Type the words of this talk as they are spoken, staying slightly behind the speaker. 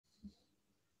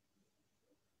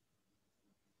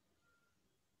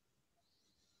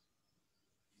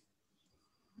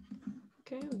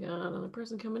Okay, we got another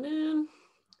person coming in.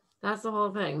 That's the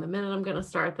whole thing. The minute I'm gonna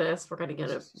start this, we're gonna get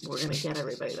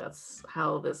everybody. That's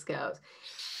how this goes.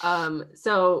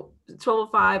 So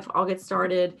 12:05, I'll get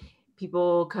started.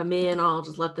 People come in, I'll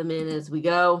just let them in as we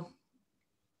go.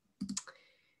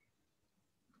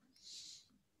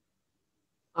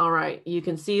 All right, you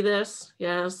can see this.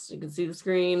 Yes, you can see the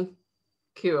screen.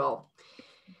 Cool.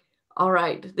 All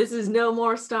right, this is no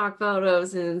more stock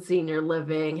photos in senior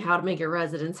living, how to make your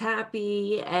residents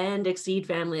happy and exceed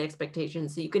family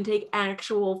expectations. So you can take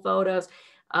actual photos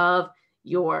of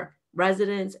your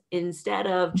residents instead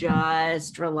of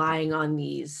just relying on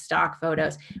these stock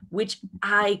photos, which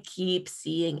I keep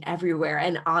seeing everywhere.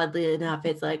 And oddly enough,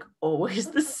 it's like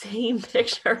always the same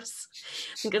pictures.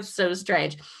 I think it's so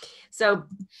strange. So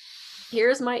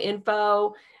here's my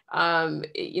info.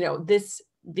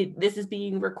 This is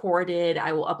being recorded.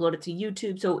 I will upload it to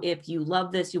YouTube. So if you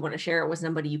love this, you want to share it with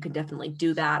somebody, you can definitely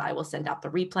do that. I will send out the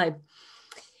replay.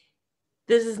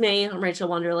 This is me. I'm Rachael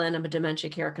Wonderlin. I'm a dementia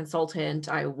care consultant.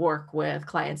 I work with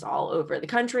clients all over the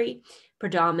country,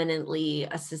 predominantly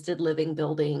assisted living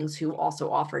buildings who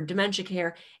also offer dementia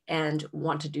care and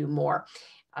want to do more.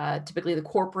 Typically the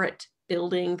corporate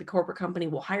building, the corporate company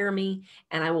will hire me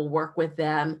and I will work with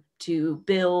them to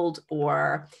build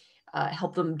or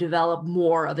help them develop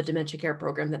more of a dementia care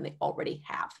program than they already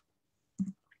have.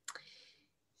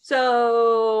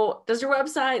 So does your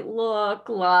website look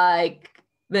like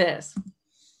this?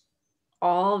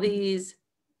 All these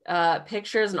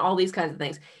pictures and all these kinds of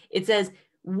things. It says,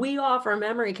 we offer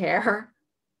memory care,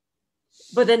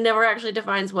 but then never actually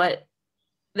defines what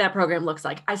that program looks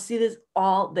like. I see this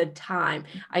all the time.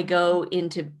 I go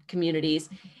into communities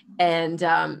and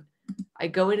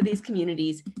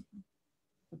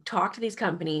talk to these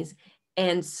companies.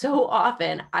 And so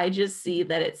often I just see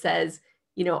that it says,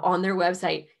 on their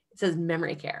website, it says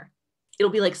memory care.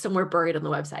 It'll be like somewhere buried on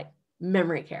the website,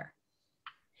 memory care.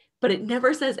 But it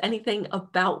never says anything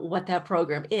about what that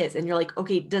program is. And you're like,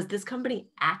 okay, does this company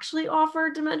actually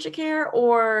offer dementia care,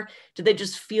 or do they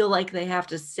just feel like they have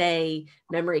to say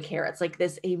memory care? It's like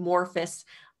this amorphous,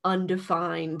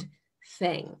 undefined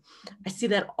thing. I see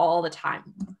that all the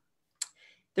time.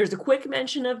 There's a quick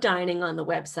mention of dining on the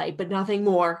website, but nothing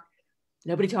more.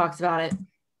 Nobody talks about it.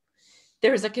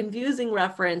 There's a confusing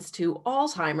reference to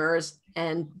Alzheimer's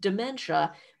and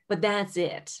dementia, but that's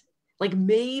it. Like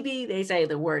maybe they say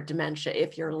the word dementia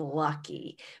if you're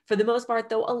lucky. For the most part,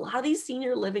 though, a lot of these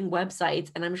senior living websites,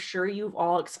 and I'm sure you've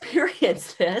all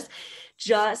experienced this,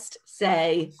 just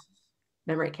say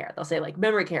memory care. They'll say like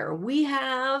memory care, we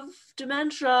have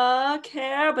dementia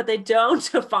care, but they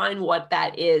don't define what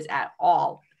that is at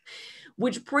all,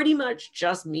 which pretty much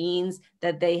just means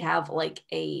that they have like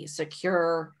a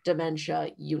secure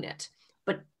dementia unit,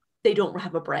 but they don't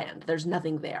have a brand. There's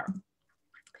nothing there.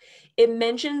 It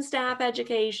mentions staff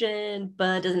education,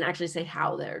 but doesn't actually say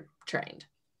how they're trained.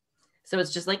 So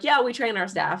it's just like, yeah, we train our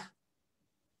staff.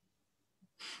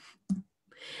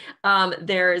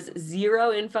 There's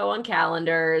zero info on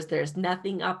calendars. There's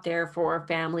nothing up there for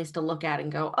families to look at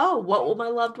and go, oh, what will my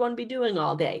loved one be doing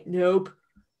all day? Nope,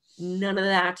 none of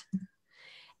that.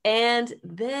 And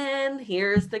then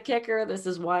here's the kicker. This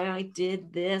is why I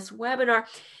did this webinar.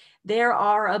 There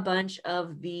are a bunch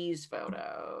of these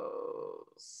photos.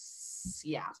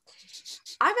 Yeah,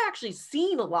 I've actually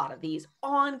seen a lot of these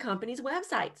on companies'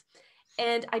 websites.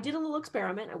 And I did a little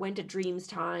experiment. I went to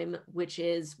Dreamstime, which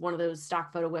is one of those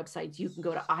stock photo websites. You can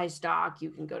go to iStock, you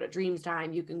can go to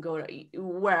Dreamstime, you can go to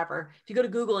wherever. If you go to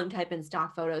Google and type in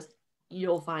stock photos,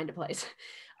 you'll find a place.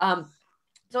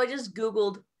 So I just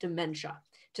Googled dementia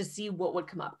to see what would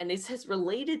come up. And it says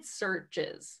related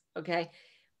searches, okay?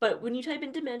 But when you type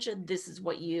in dementia, this is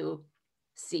what you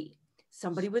see.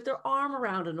 Somebody with their arm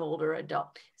around an older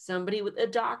adult, somebody with a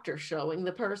doctor showing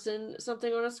the person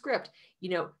something on a script,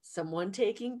 someone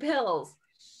taking pills.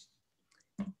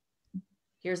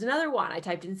 Here's another one. I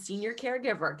typed in senior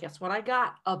caregiver. Guess what I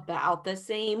got? About the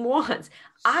same ones.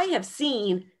 I have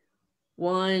seen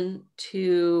 1,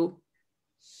 2,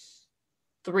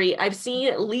 3. I've seen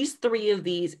at least 3 of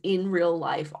these in real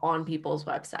life on people's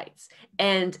websites.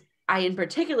 And I in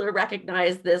particular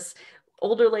recognize this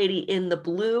older lady in the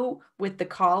blue with the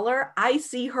collar. I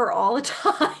see her all the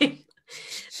time.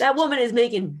 That woman is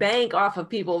making bank off of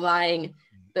people buying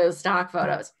those stock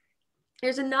photos.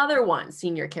 Here's another one,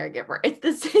 senior caregiver. It's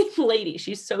the same lady.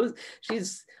 She's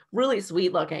really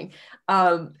sweet looking.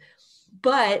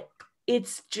 But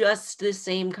it's just the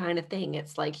same kind of thing.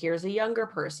 It's like, here's a younger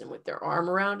person with their arm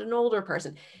around an older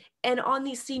person. And on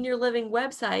these senior living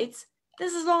websites,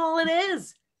 this is all it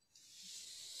is.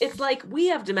 It's like, we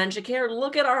have dementia care.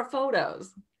 Look at our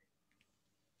photos.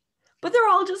 but they're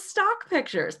all just stock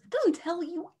pictures. It doesn't tell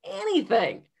you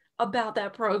anything about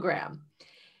that program.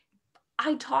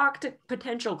 I talk to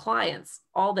potential clients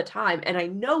all the time, and I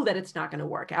know that it's not going to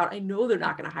work out. I know they're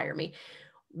not going to hire me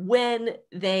when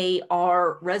they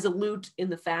are resolute in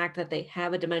the fact that they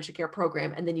have a dementia care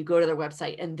program, and then you go to their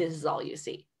website and this is all you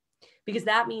see. Because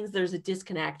that means there's a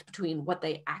disconnect between what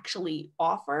they actually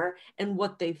offer and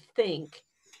what they think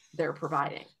they're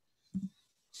providing.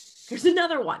 Here's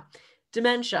another one,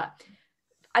 dementia.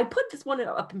 I put this one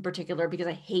up in particular because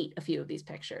I hate a few of these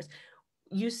pictures.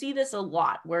 You see this a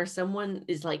lot where someone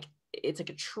is like, it's like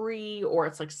a tree or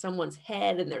it's like someone's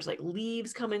head and there's like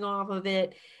leaves coming off of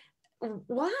it.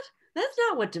 What? That's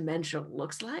not what dementia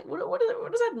looks like. What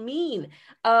does that mean?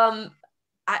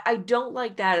 I don't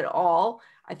like that at all.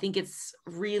 I think it's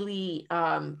really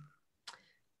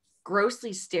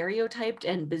grossly stereotyped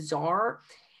and bizarre.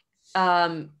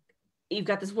 You've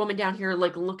got this woman down here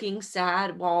like looking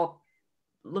sad while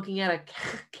looking at a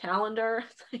calendar.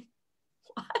 It's like,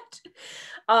 what?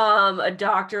 A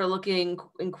doctor looking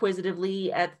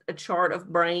inquisitively at a chart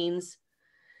of brains.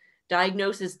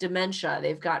 Diagnosis, dementia.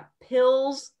 They've got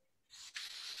pills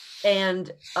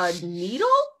and a needle.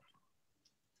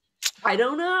 I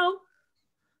don't know.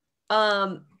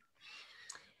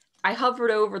 I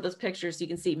hovered over this picture so you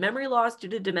can see memory loss due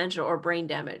to dementia or brain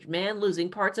damage. Man losing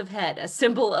parts of head, a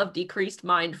symbol of decreased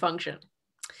mind function.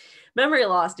 Memory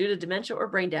loss due to dementia or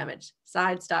brain damage.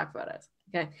 Side stock photos.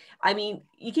 Okay. I mean,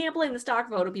 you can't blame the stock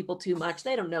photo people too much.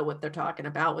 They don't know what they're talking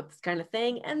about with this kind of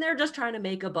thing. And they're just trying to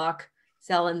make a buck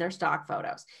selling their stock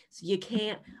photos. So you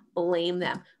can't blame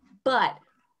them. But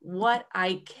what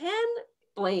I can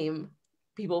blame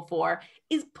people for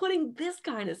is putting this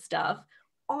kind of stuff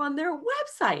on their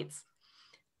websites.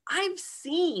 I've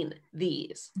seen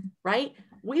these, right?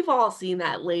 We've all seen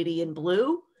that lady in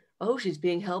blue. Oh, she's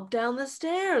being helped down the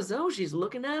stairs. Oh, she's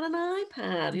looking at an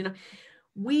iPad. You know,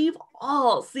 we've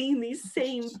all seen these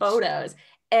same photos.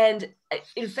 And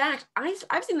in fact,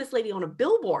 I've seen this lady on a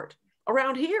billboard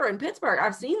around here in Pittsburgh.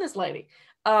 I've seen this lady.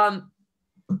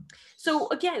 So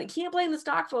again, can't blame the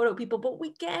stock photo people, but what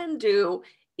we can do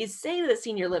is say to the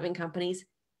senior living companies,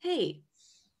 hey,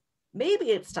 maybe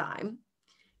it's time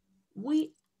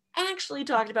we actually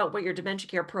talked about what your dementia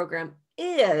care program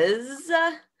is,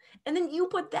 and then you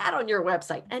put that on your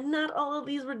website and not all of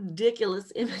these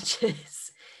ridiculous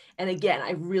images. And again,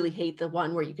 I really hate the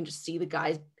one where you can just see the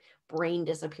guy's brain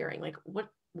disappearing. Like, what?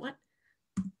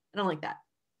 I don't like that.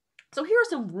 So here are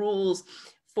some rules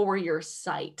for your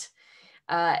site.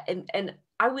 And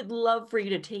I would love for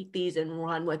you to take these and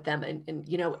run with them and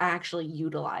you know, actually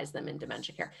utilize them in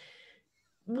dementia care.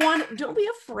 One, don't be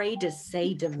afraid to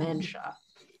say dementia.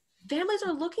 Families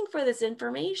are looking for this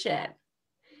information.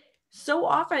 So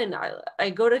often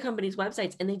I go to companies'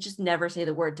 websites and they just never say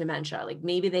the word dementia. Like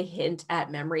maybe they hint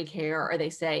at memory care or they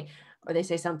say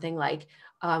something like,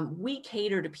 we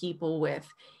cater to people with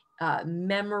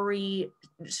memory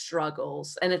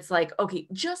struggles. And it's like, okay,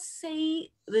 just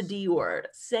say the D word,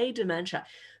 say dementia.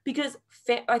 Because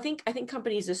I think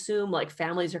companies assume like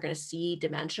families are going to see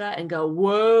dementia and go,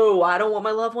 whoa, I don't want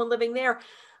my loved one living there.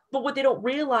 But what they don't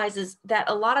realize is that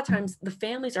a lot of times the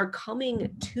families are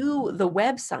coming to the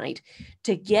website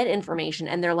to get information.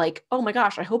 And they're like, oh my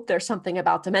gosh, I hope there's something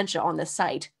about dementia on this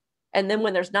site. And then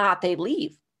when there's not, they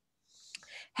leave.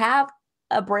 Have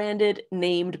a branded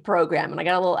named program. And I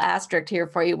got a little asterisk here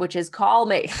for you, which is call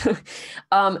me.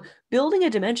 Building a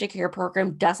dementia care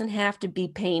program doesn't have to be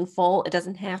painful. It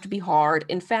doesn't have to be hard.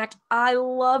 In fact, I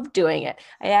love doing it.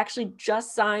 I actually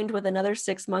just signed with another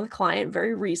 6-month client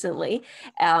very recently.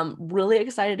 Really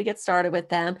excited to get started with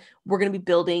them. We're going to be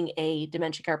building a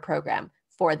dementia care program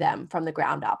for them from the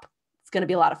ground up. It's going to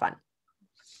be a lot of fun.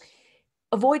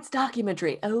 Avoid stock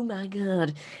imagery. Oh my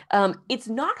God. It's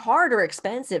not hard or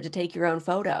expensive to take your own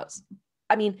photos.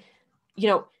 I mean, you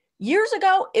know, years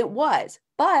ago it was,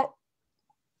 but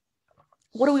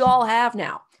what do we all have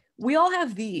now? We all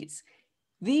have these.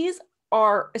 These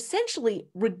are essentially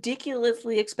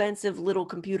ridiculously expensive little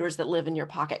computers that live in your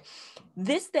pocket.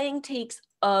 This thing takes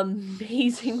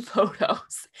amazing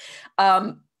photos.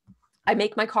 I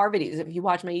make my car videos. If you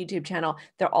watch my YouTube channel,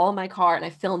 they're all in my car and I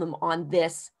film them on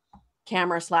this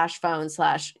camera / phone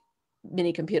 /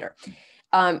 mini computer.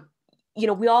 You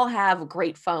know, we all have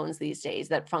great phones these days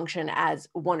that function as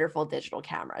wonderful digital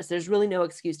cameras. There's really no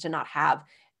excuse to not have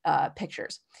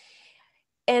pictures.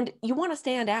 And you want to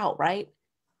stand out, right?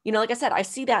 You know, like I said, I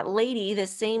see that lady,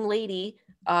 this same lady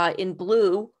in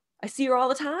blue, I see her all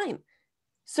the time.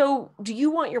 So do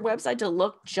you want your website to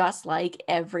look just like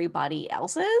everybody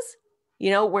else's? You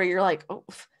know, where you're like, oh,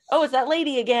 it's that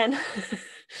lady again.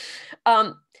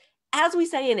 as we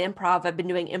say in improv, I've been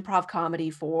doing improv comedy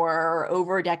for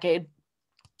over a decade.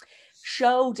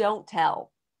 Show, don't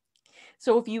tell.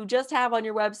 So if you just have on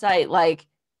your website, like,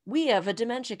 we have a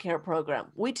dementia care program,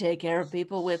 we take care of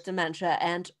people with dementia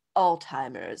and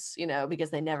Alzheimer's, you know, because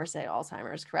they never say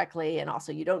Alzheimer's correctly. And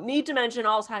also you don't need to mention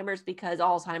Alzheimer's because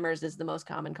Alzheimer's is the most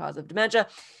common cause of dementia.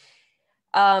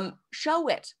 Show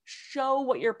it. Show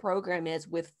what your program is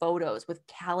with photos, with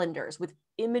calendars, with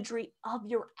imagery of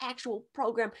your actual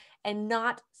program, and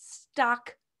not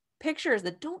stock pictures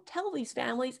that don't tell these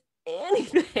families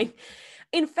anything.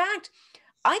 In fact,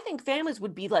 I think families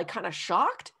would be like kind of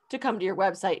shocked to come to your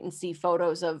website and see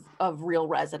photos of real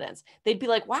residents. They'd be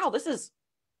like, wow, this is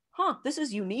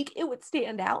unique. It would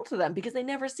stand out to them because they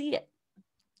never see it.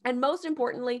 And most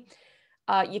importantly,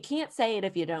 you can't say it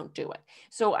if you don't do it.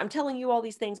 So I'm telling you all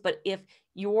these things, but if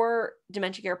your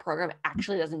dementia care program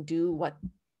actually doesn't do what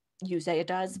you say it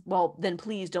does, well, then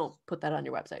please don't put that on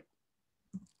your website.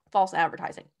 False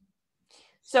advertising.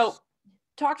 So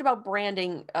talked about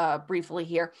branding briefly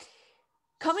here.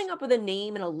 Coming up with a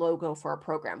name and a logo for a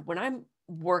program. When I'm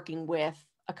working with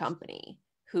a company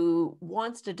who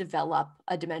wants to develop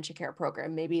a dementia care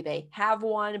program, maybe they have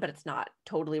one, but it's not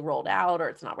totally rolled out, or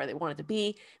it's not where they want it to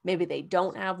be. Maybe they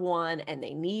don't have one and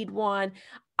they need one.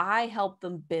 I help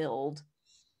them build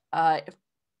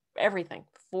everything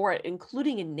for it,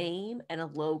 including a name and a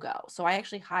logo. So I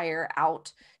actually hire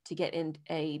out to get in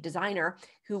a designer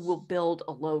who will build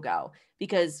a logo,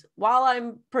 because while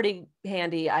I'm pretty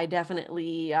handy, I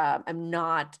definitely am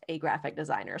not a graphic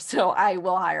designer. So I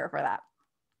will hire for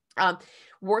that.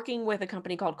 Working with a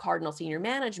company called Cardinal Senior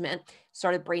Management,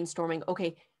 started brainstorming,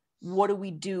 okay, what do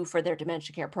we do for their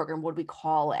dementia care program? What do we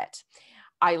call it?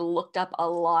 I looked up a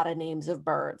lot of names of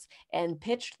birds and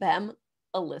pitched them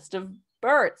a list of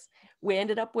birds. We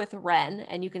ended up with wren,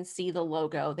 and you can see the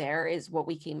logo there is what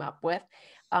we came up with.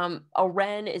 A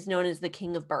wren is known as the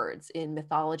king of birds in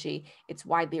mythology. It's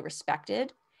widely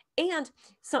respected. And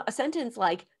so a sentence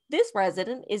like, this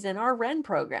resident is in our wren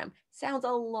program, sounds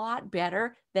a lot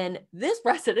better than this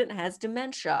resident has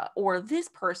dementia, or this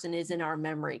person is in our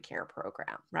memory care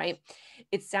program, right?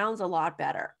 It sounds a lot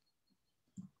better.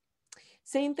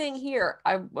 Same thing here.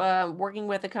 I'm working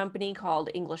with a company called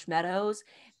English Meadows,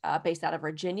 based out of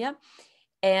Virginia,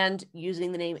 and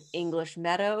using the name English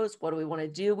Meadows. What do we want to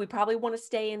do? We probably want to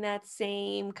stay in that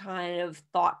same kind of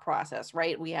thought process,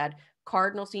 right? We had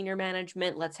Cardinal Senior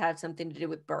Management. Let's have something to do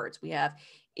with birds. We have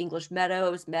English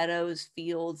Meadows,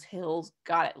 fields, hills,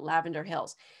 got it, Lavender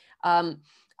Hills.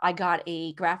 I got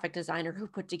a graphic designer who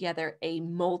put together a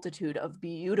multitude of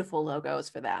beautiful logos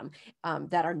for them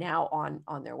that are now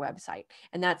on their website.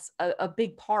 And that's a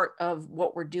big part of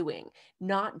what we're doing,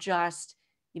 not just,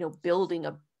 building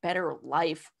a better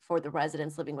life for the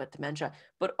residents living with dementia,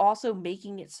 but also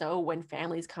making it so when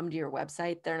families come to your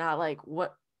website, they're not like,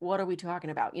 what are we talking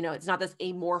about? It's not this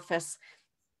amorphous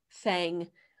thing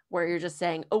where you're just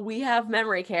saying, oh, we have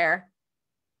memory care.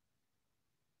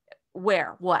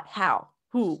 Where, what, how,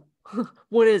 who,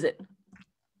 what is it?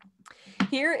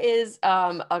 Here is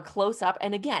a close-up.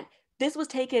 And again, this was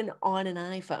taken on an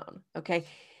iPhone, okay?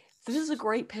 So this is a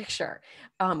great picture,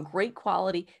 great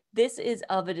quality. This is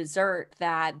of a dessert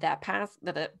that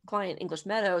the client, English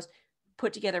Meadows,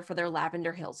 put together for their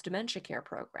Lavender Hills dementia care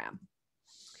program.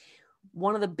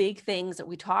 One of the big things that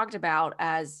we talked about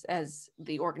as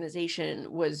the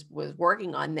organization was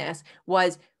working on this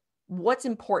was what's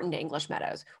important to English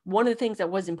Meadows. One of the things that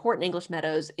was important to English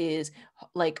Meadows is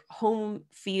like home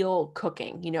feel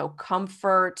cooking,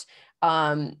 comfort.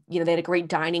 They had a great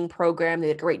dining program. They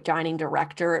had a great dining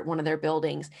director at one of their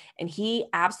buildings, and he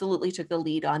absolutely took the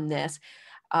lead on this.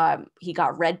 He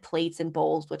got red plates and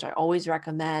bowls, which I always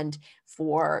recommend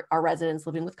for our residents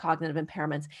living with cognitive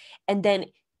impairments, and then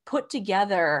put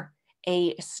together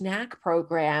a snack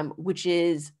program, which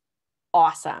is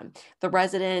awesome. The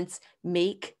residents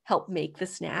help make the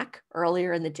snack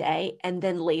earlier in the day, and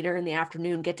then later in the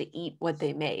afternoon get to eat what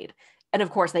they made. And of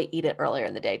course they eat it earlier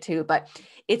in the day too, but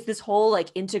it's this whole like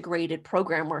integrated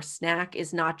program where snack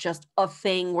is not just a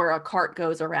thing where a cart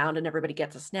goes around and everybody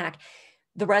gets a snack.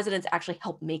 The residents actually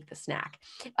help make the snack.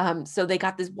 So they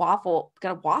got a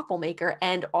waffle maker,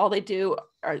 and all they do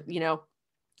are,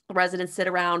 the residents sit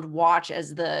around, watch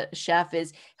as the chef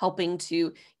is helping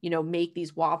to, make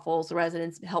these waffles. The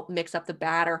residents help mix up the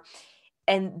batter,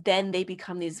 and then they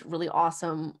become these really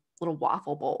awesome little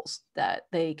waffle bowls that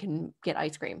they can get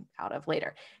ice cream out of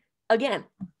later. Again,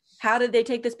 how did they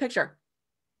take this picture?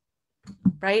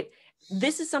 Right?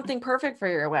 This is something perfect for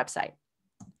your website.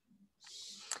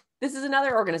 This is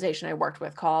another organization I worked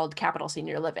with called Capital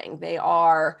Senior Living. They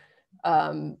are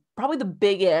probably the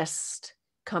biggest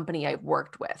company I've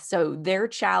worked with. So their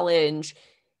challenge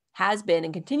has been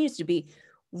and continues to be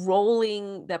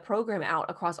rolling the program out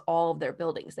across all of their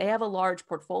buildings. They have a large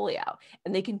portfolio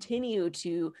and they continue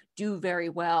to do very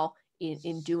well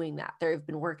in doing that. They've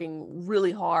been working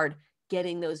really hard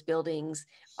getting those buildings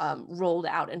rolled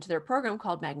out into their program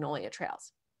called Magnolia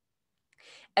Trails.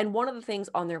 And one of the things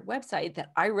on their website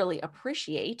that I really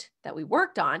appreciate that we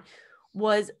worked on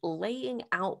was laying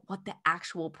out what the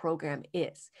actual program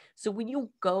is. So when you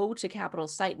go to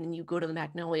Capital's site and you go to the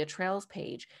Magnolia Trails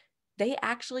page, they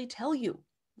actually tell you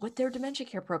what their dementia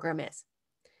care program is.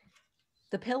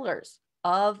 The pillars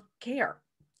of care.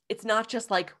 It's not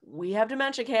just like, we have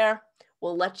dementia care,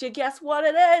 we'll let you guess what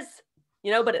it is,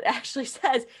 but it actually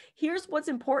says, here's what's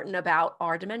important about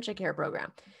our dementia care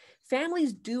program.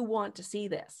 Families do want to see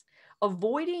this.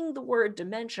 Avoiding the word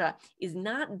dementia is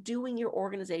not doing your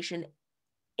organization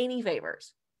any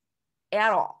favors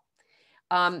at all.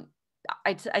 I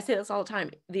say this all the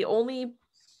time. The only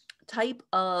type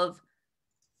of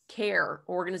care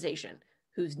organization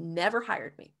who's never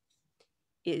hired me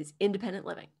is independent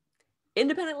living.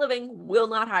 Independent living will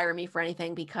not hire me for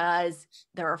anything because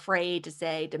they're afraid to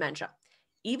say dementia,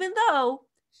 even though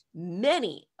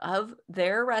many of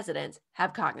their residents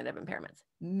have cognitive impairments,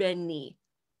 many.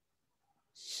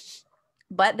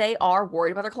 But they are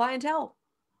worried about their clientele.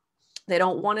 They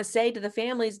don't want to say to the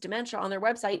families dementia on their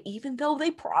website, even though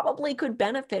they probably could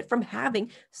benefit from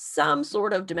having some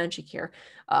sort of dementia care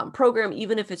program,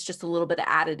 even if it's just a little bit of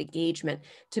added engagement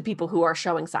to people who are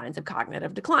showing signs of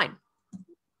cognitive decline.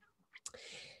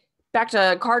 Back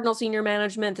to Cardinal Senior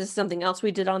Management, this is something else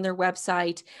we did on their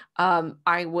website.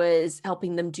 I was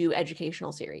helping them do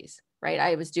educational series, right?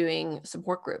 I was doing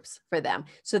support groups for them.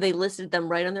 So they listed them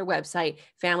right on their website.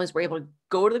 Families were able to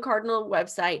go to the Cardinal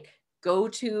website, go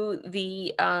to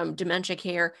the dementia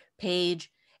care page,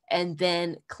 and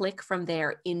then click from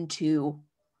there into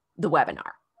the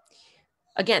webinar.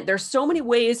 Again, there's so many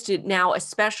ways to now,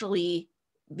 especially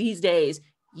these days,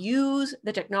 use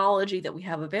the technology that we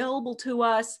have available to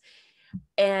us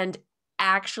and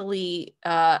actually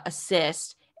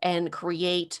assist and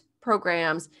create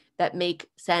programs that make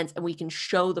sense, and we can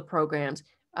show the programs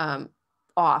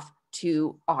off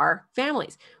to our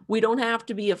families. We don't have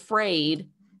to be afraid,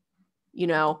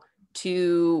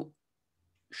 to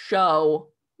show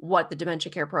what the dementia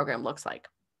care program looks like.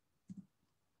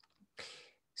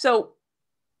 So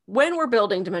when we're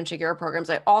building dementia care programs,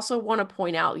 I also want to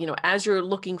point out, as you're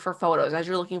looking for photos, as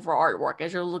you're looking for artwork,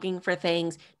 as you're looking for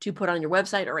things to put on your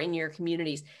website or in your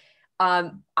communities,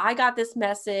 I got this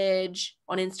message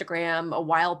on Instagram a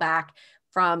while back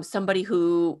from somebody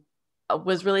who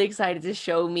was really excited to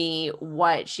show me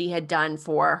what she had done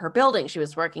for her building. She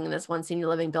was working in this one senior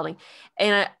living building.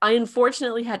 And I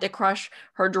unfortunately had to crush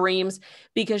her dreams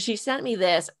because she sent me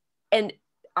this. And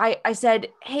I said,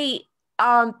 hey,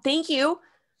 thank you.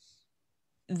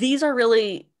 These are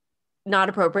really not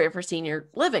appropriate for senior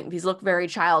living. These look very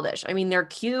childish. I mean, they're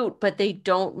cute, but they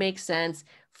don't make sense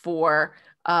for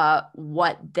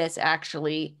what this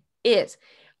actually is.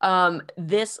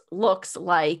 This looks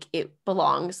like it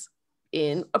belongs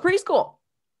in a preschool.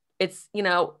 It's,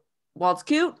 while it's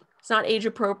cute, it's not age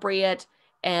appropriate,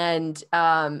 and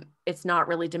it's not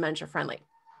really dementia friendly.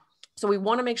 So we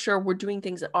want to make sure we're doing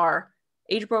things that are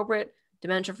age appropriate,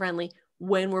 dementia friendly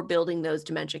when we're building those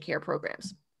dementia care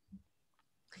programs.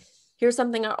 Here's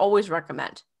something I always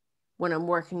recommend when I'm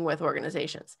working with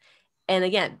organizations. And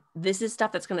again, this is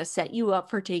stuff that's going to set you up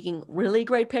for taking really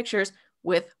great pictures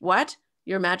with what?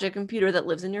 Your magic computer that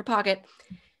lives in your pocket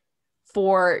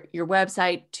for your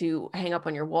website to hang up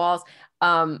on your walls.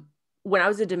 When I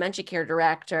was a dementia care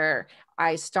director,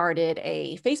 I started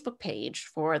a Facebook page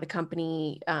for the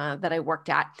company that I worked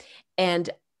at. And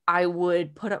I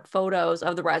would put up photos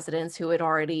of the residents who had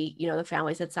already, the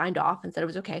families had signed off and said it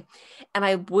was okay. And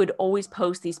I would always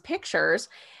post these pictures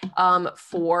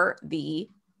for the,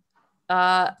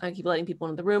 I keep letting people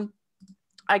into the room.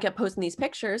 I kept posting these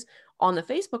pictures on the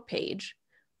Facebook page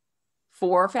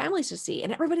for families to see.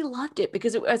 And everybody loved it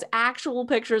because it was actual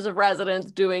pictures of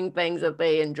residents doing things that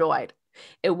they enjoyed.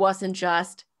 It wasn't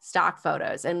just stock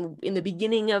photos. And in the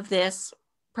beginning of this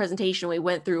presentation, we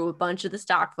went through a bunch of the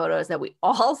stock photos that we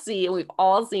all see and we've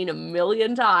all seen a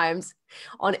million times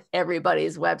on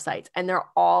everybody's websites. And they're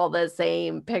all the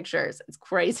same pictures. It's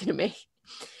crazy to me.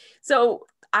 So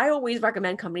I always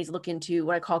recommend companies look into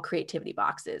what I call creativity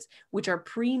boxes, which are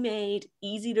pre-made,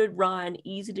 easy to run,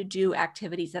 easy to do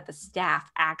activities that the staff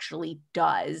actually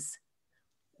does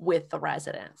with the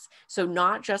residents. So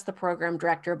not just the program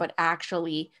director, but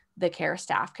actually the care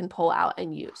staff can pull out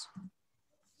and use.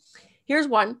 Here's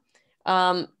one.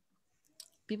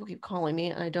 People keep calling me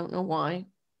and I don't know why.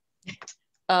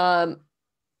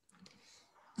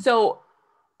 So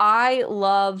I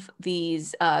love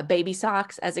these baby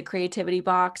socks as a creativity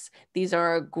box. These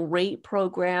are a great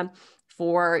program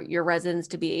for your residents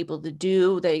to be able to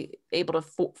do. They able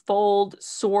to fold,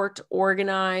 sort,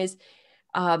 organize.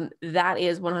 That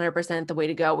is 100% the way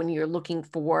to go when you're looking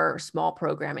for small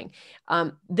programming.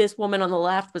 This woman on the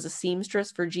left was a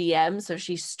seamstress for GM. So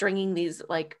she's stringing these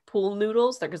like pool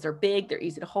noodles because they're big, they're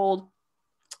easy to hold.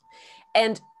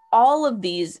 And all of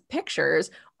these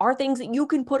pictures are things that you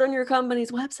can put on your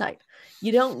company's website.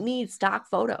 You don't need stock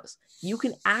photos. You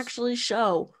can actually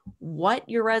show what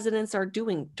your residents are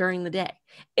doing during the day.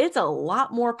 It's a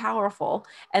lot more powerful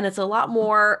and it's a lot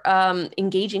more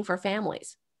engaging for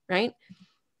families, right?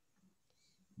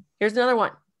 Here's another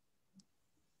one.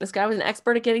 This guy was an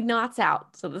expert at getting knots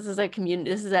out. So this is a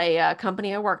community. This is a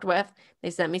company I worked with.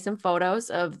 They sent me some photos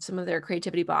of some of their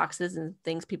creativity boxes and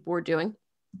things people were doing.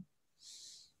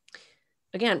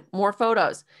 Again, more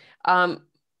photos. One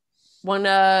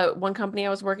company I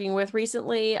was working with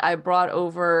recently, I brought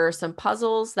over some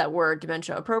puzzles that were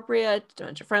dementia appropriate,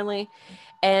 dementia friendly,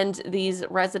 and these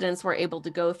residents were able to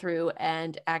go through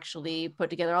and actually put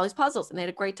together all these puzzles, and they had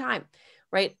a great time,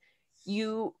 right?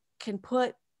 You can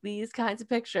put these kinds of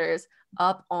pictures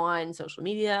up on social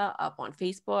media, up on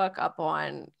Facebook, up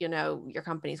on, your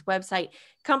company's website.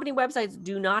 Company websites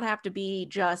do not have to be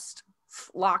just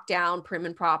locked down, prim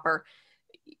and proper.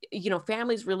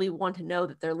 Families really want to know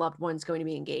that their loved one's going to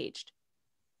be engaged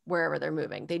wherever they're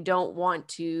moving. They don't want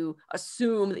to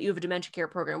assume that you have a dementia care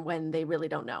program when they really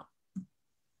don't know.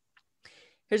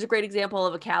 Here's a great example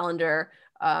of a calendar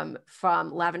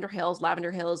from Lavender Hills.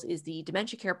 Lavender Hills is the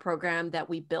dementia care program that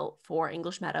we built for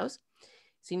English Meadows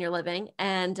Senior Living.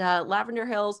 And Lavender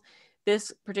Hills,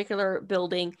 this particular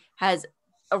building has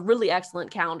a really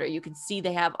excellent calendar. You can see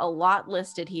they have a lot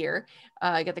listed here.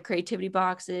 You got the creativity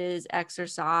boxes,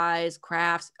 exercise,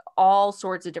 crafts, all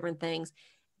sorts of different things.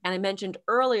 And I mentioned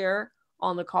earlier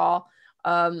on the call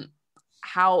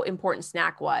how important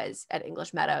snack was at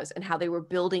English Meadows and how they were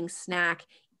building snack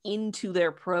into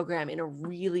their program in a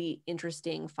really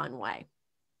interesting, fun way.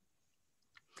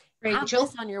 Rachel? Have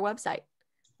this on your website,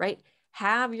 right?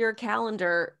 Have your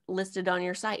calendar listed on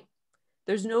your site.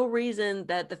 There's no reason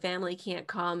that the family can't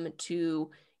come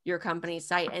to your company's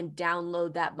site and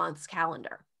download that month's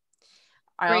calendar.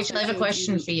 Rachel, I have a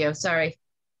question for you. Sorry.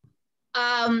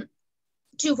 2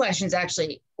 questions,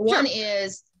 actually. One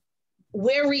is,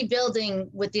 we're rebuilding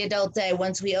with the Adult Day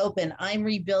once we open. I'm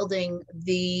rebuilding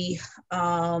the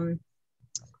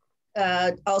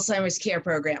Alzheimer's care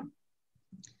program,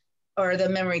 or the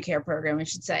memory care program, I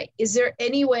should say. Is there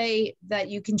any way that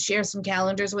you can share some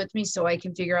calendars with me so I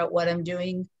can figure out what I'm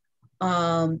doing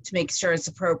to make sure it's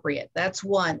appropriate? That's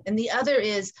one. And the other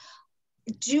is,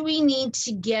 do we need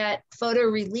to get photo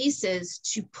releases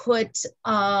to put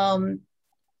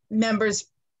members'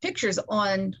 pictures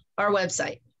on our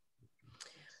website?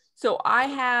 So I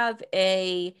have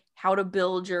a how to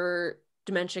build your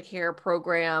dementia care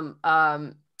program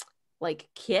like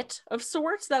kit of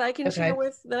sorts that I can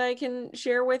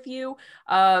share with you.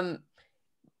 Yeah,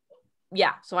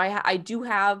 so I do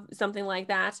have something like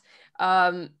that.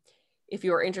 If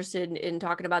you're interested in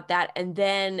talking about that, and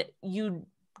then you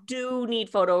do need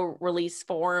photo release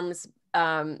forms.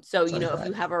 So if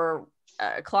you have a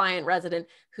client resident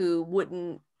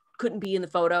who couldn't be in the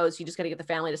photos, you just got to get the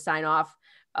family to sign off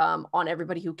on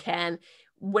everybody who can.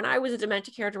 When I was a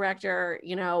dementia care director,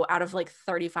 out of like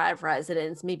 35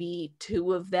 residents, maybe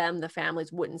 2 of them, the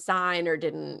families wouldn't sign or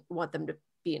didn't want them to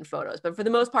be in photos. But for the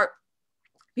most part,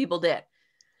 people did.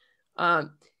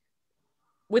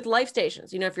 With life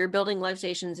stations, if you're building life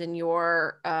stations in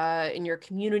your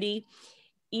community,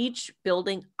 each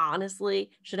building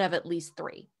honestly should have at least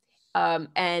 3.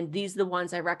 And these are the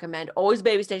ones I recommend. Always a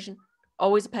baby station,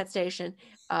 always a pet station,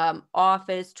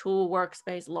 office, tool,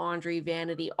 workspace, laundry,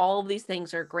 vanity. All of these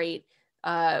things are great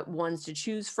ones to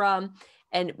choose from,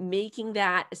 and making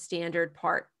that a standard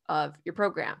part of your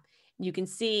program. You can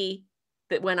see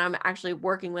that when I'm actually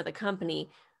working with a company,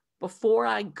 before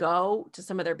I go to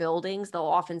some of their buildings, they'll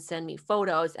often send me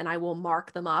photos, and I will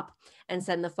mark them up and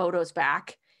send the photos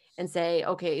back and say,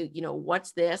 okay,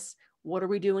 what's this? What are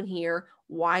we doing here?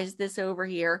 Why is this over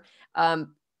here? An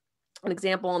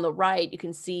example on the right, you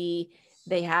can see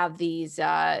they have these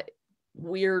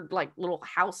weird like little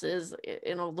houses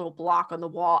in a little block on the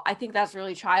wall. I think that's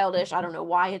really childish. I don't know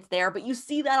why it's there, but you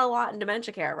see that a lot in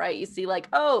dementia care, right? You see like,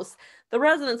 oh, the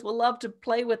residents will love to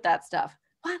play with that stuff.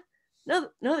 What? No,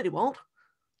 they won't.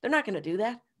 They're not going to do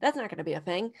that. That's not going to be a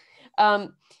thing.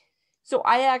 So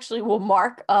I actually will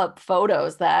mark up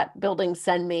photos that buildings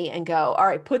send me and go, all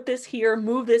right, put this here,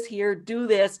 move this here, do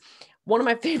this. One of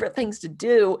my favorite things to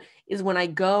do is when I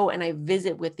go and I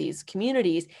visit with these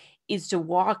communities is to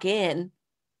walk in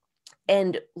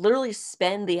and literally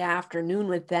spend the afternoon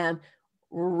with them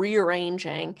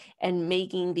rearranging and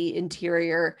making the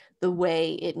interior the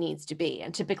way it needs to be.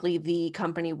 And typically the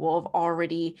company will have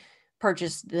already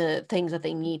purchased the things that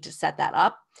they need to set that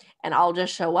up. And I'll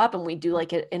just show up and we do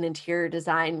like an interior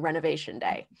design renovation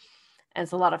day. And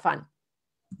it's a lot of fun.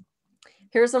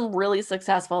 Here's some really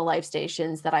successful life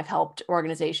stations that I've helped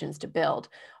organizations to build.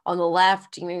 On the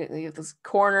left, you have this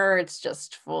corner, it's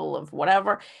just full of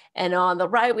whatever. And on the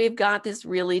right, we've got this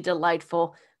really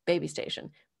delightful baby station.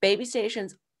 Baby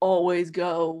stations always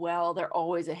go well. They're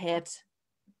always a hit.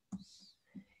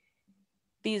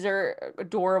 These are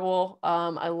adorable.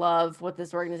 I love what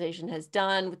this organization has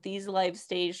done with these life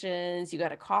stations. You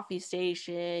got a coffee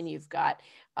station, you've got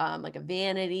like a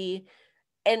vanity.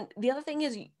 And the other thing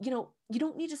is, you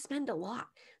don't need to spend a lot.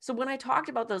 So when I talked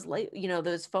about those,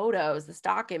 those photos, the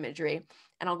stock imagery,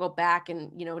 and I'll go back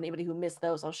and, anybody who missed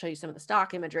those, I'll show you some of the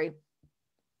stock imagery.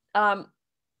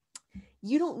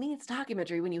 You don't need stock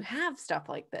imagery when you have stuff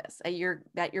like this at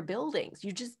your buildings.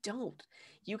 You just don't.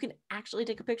 You can actually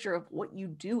take a picture of what you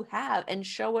do have and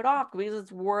show it off because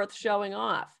it's worth showing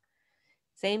off.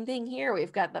 Same thing here.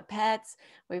 We've got the pets.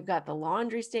 We've got the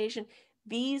laundry station.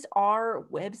 These are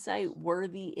website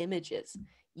worthy images.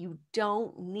 You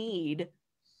don't need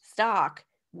stock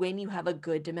when you have a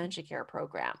good dementia care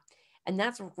program. And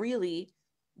that's really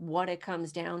what it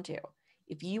comes down to.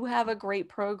 If you have a great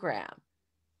program,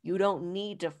 you don't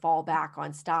need to fall back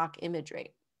on stock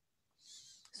imagery.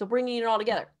 So bringing it all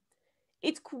together,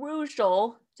 it's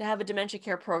crucial to have a dementia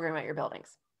care program at your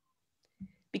buildings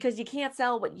because you can't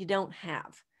sell what you don't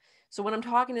have. So when I'm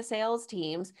talking to sales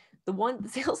teams, the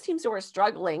sales teams who are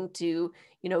struggling to,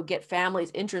 get families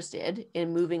interested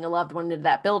in moving a loved one into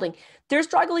that building, they're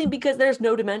struggling because there's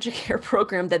no dementia care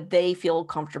program that they feel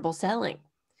comfortable selling.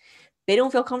 They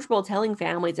don't feel comfortable telling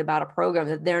families about a program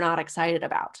that they're not excited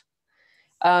about.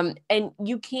 And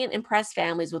you can't impress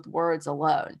families with words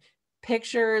alone.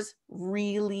 Pictures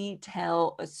really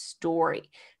tell a story.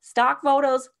 Stock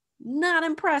photos, not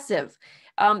impressive.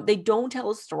 They don't tell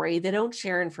a story. They don't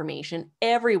share information.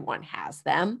 Everyone has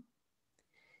them.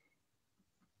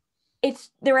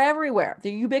 They're everywhere.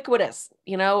 They're ubiquitous.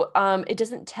 It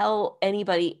doesn't tell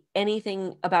anybody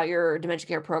anything about your dementia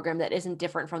care program that isn't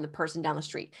different from the person down the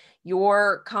street.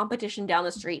 Your competition down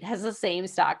the street has the same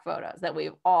stock photos that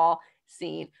we've all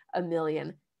seen a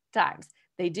million times.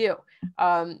 They do.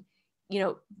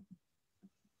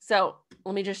 So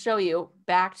let me just show you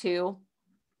back to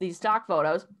these stock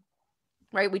photos,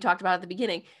 right? We talked about at the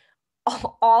beginning,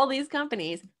 all these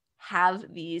companies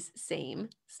have these same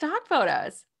stock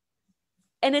photos.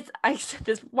 And I said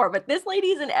this before, but this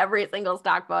lady's in every single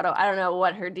stock photo. I don't know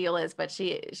what her deal is, but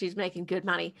she's making good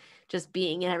money just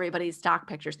being in everybody's stock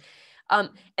pictures. And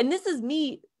this is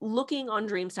me looking on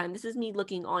Dreamstime. This is me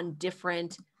looking on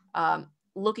different,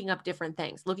 looking up different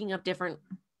things, looking up different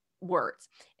words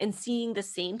and seeing the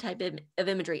same type of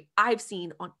imagery I've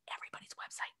seen on everybody's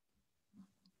website.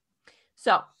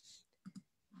 So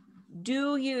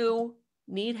do you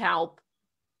need help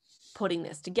putting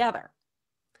this together?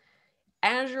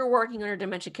 As you're working on your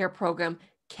dementia care program,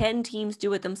 can teams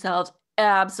do it themselves?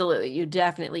 Absolutely, you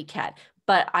definitely can.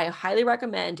 But I highly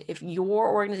recommend if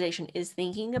your organization is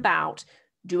thinking about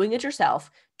doing it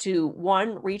yourself to,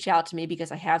 one, reach out to me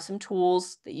because I have some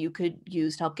tools that you could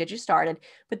use to help get you started.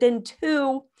 But then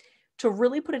two, to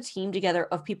really put a team together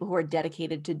of people who are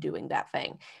dedicated to doing that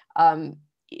thing.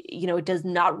 It does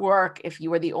not work if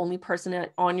you are the only person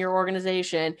on your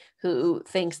organization who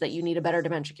thinks that you need a better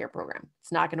dementia care program.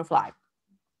 It's not going to fly.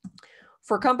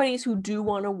 For companies who do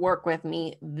want to work with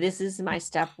me, this is my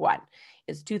step one.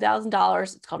 It's $2,000.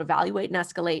 It's called Evaluate and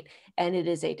Escalate, and it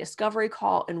is a discovery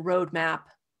call and roadmap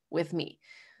with me.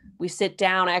 We sit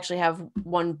down. I actually have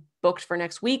one booked for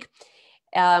next week.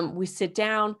 We sit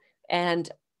down and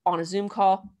on a Zoom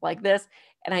call like this,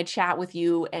 and I chat with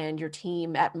you and your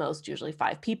team, at most usually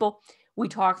 5 people. We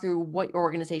talk through what your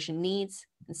organization needs,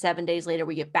 and 7 days later,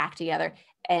 we get back together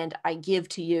and I give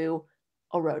to you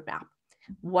a roadmap.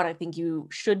 What I think you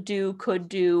should do, could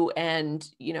do, and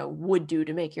would do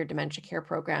to make your dementia care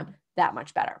program that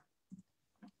much better.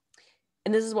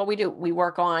 And this is what we do. We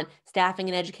work on staffing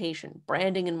and education,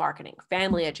 branding and marketing,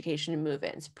 family education and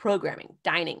move-ins, programming,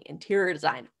 dining, interior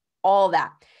design, all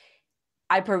that.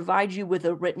 I provide you with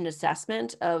a written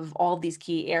assessment of all of these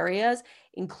key areas,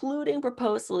 including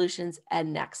proposed solutions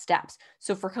and next steps.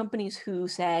 So for companies who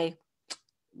say,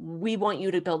 we want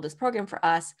you to build this program for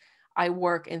us, I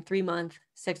work in 3-month,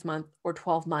 6-month, or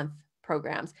 12-month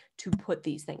programs to put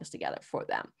these things together for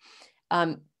them.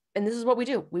 And this is what we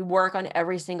do. We work on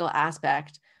every single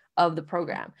aspect of the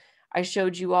program. I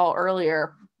showed you all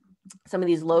earlier some of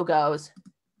these logos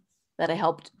that I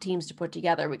helped teams to put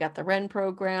together. We got the Wren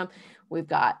program. We've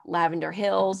got Lavender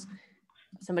Hills.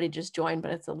 Somebody just joined,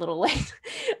 but it's a little late.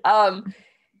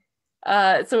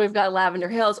 So we've got Lavender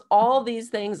Hills. All these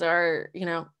things are, you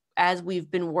know, as we've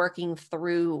been working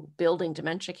through building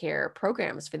dementia care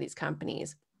programs for these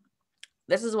companies,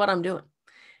 this is what I'm doing.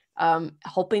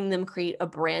 Helping them create a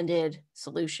branded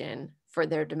solution for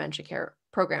their dementia care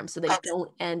program so they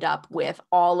don't end up with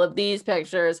all of these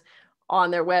pictures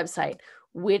on their website,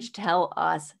 which tell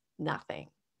us nothing.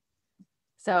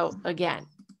 So again,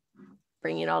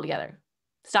 bringing it all together.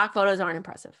 Stock photos aren't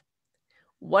impressive.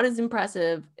 What is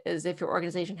impressive is if your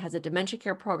organization has a dementia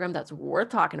care program that's worth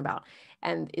talking about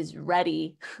and is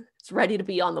ready, it's ready to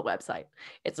be on the website.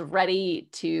 It's ready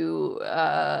to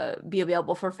be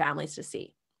available for families to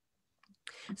see.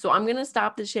 So I'm going to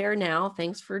stop the share now.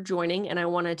 Thanks for joining. And I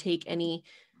want to take any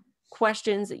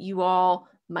questions that you all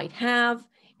might have,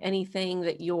 anything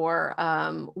that you're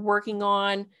working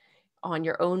on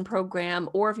your own program,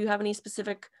 or if you have any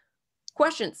specific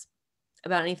questions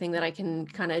about anything that I can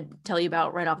kind of tell you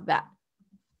about right off the bat.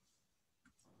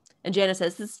 And Jana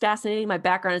says, this is fascinating. My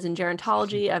background is in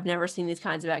gerontology. I've never seen these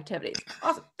kinds of activities.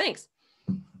 Awesome. Thanks.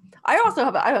 I also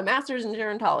have a master's in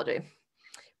gerontology.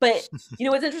 But, you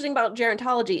know, what's interesting about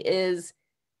gerontology is,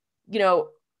 you know,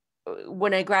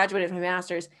 when I graduated from my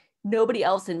master's, nobody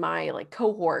else in my like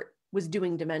cohort was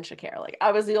doing dementia care. Like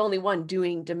I was the only one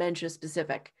doing dementia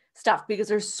specific stuff because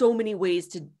there's so many ways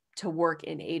to work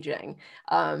in aging.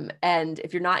 And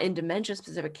if you're not in dementia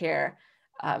specific care,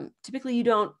 typically you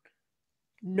don't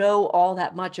know all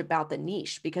that much about the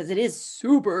niche because it is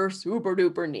super, super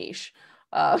duper niche.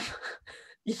 Yeah.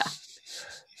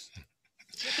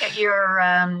 Get your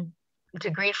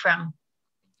degree from?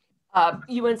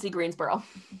 UNC Greensboro.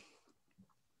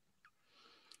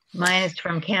 Mine is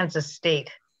from Kansas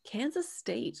State. Kansas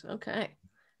State. Okay.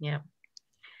 Yeah.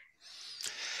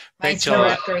 Rachael.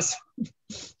 Rutgers.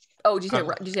 Oh, did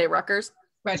you say Rutgers?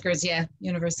 Rutgers, yeah,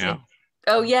 University. Yeah.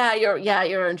 Oh yeah,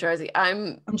 you're in Jersey.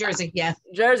 I'm from Jersey, yeah.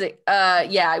 Jersey.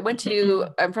 Yeah,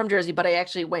 I'm from Jersey, but I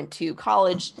actually went to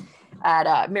college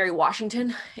at Mary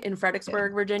Washington in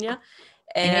Fredericksburg, Virginia.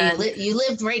 And you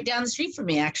lived right down the street from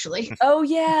me, actually. Oh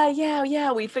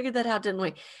yeah. We figured that out, didn't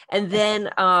we? And then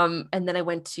I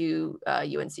went to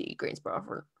UNC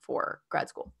Greensboro for grad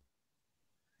school.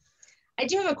 I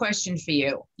do have a question for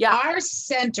you. Yeah. Our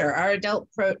center, our adult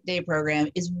day program,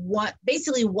 is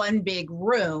basically one big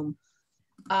room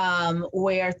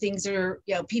where things are,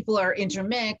 you know, people are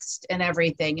intermixed and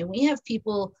everything. And we have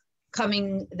people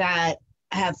coming that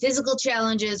have physical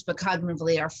challenges but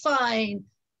cognitively are fine,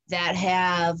 that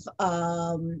have,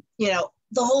 you know,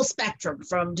 the whole spectrum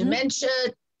from dementia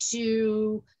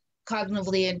to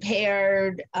cognitively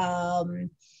impaired, not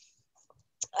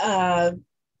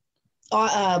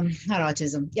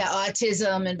autism. Yeah,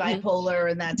 autism and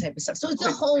bipolar and that type of stuff. So it's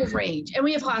a whole range. And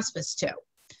we have hospice too.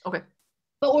 Okay.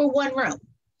 But we're one room.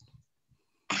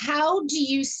 How do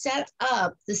you set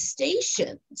up the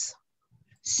stations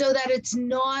so that it's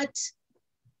not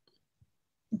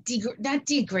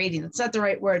degrading, that's not the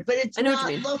right word, but it's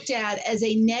not looked at as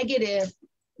a negative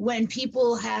when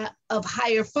people of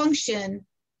higher function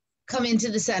come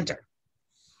into the center?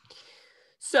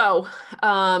 So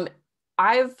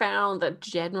I've found that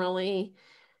generally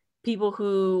people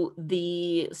who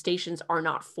the stations are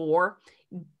not for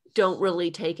don't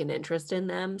really take an interest in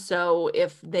them. So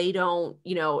if they don't,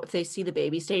 you know, if they see the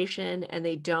baby station and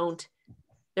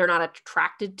they're not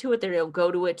attracted to it, they don't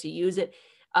go to it to use it,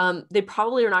 they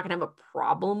probably are not going to have a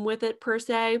problem with it per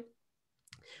se.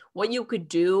 What you could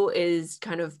do is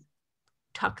kind of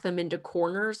tuck them into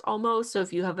corners almost. So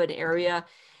if you have an area,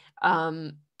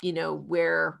 you know,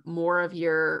 where more of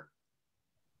your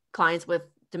clients with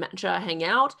dementia hang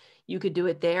out, you could do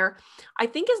it there. I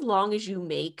think as long as you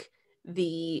make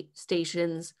the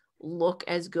stations look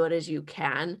as good as you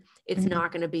can, it's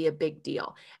not going to be a big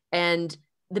deal. And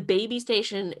the baby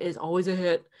station is always a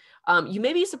hit. You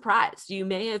may be surprised. You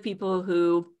may have people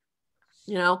who,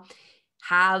 you know,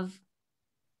 have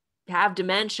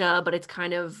dementia, but it's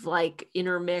kind of like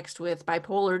intermixed with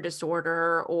bipolar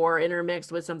disorder or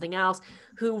intermixed with something else,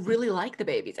 who really like the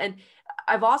babies. And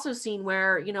I've also seen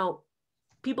where, you know,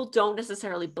 people don't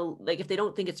necessarily like, if they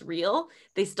don't think it's real,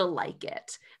 they still like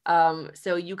it.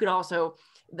 So you could also,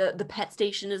 the pet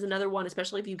station is another one,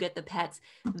 especially if you get the pets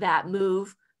that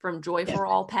move from Joy for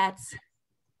All Pets.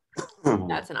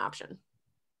 That's an option.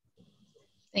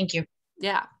 Thank you.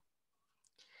 Yeah.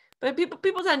 But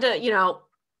people tend to, you know,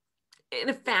 and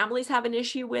if families have an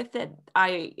issue with it,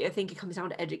 I think it comes down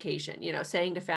to education, you know, saying to families,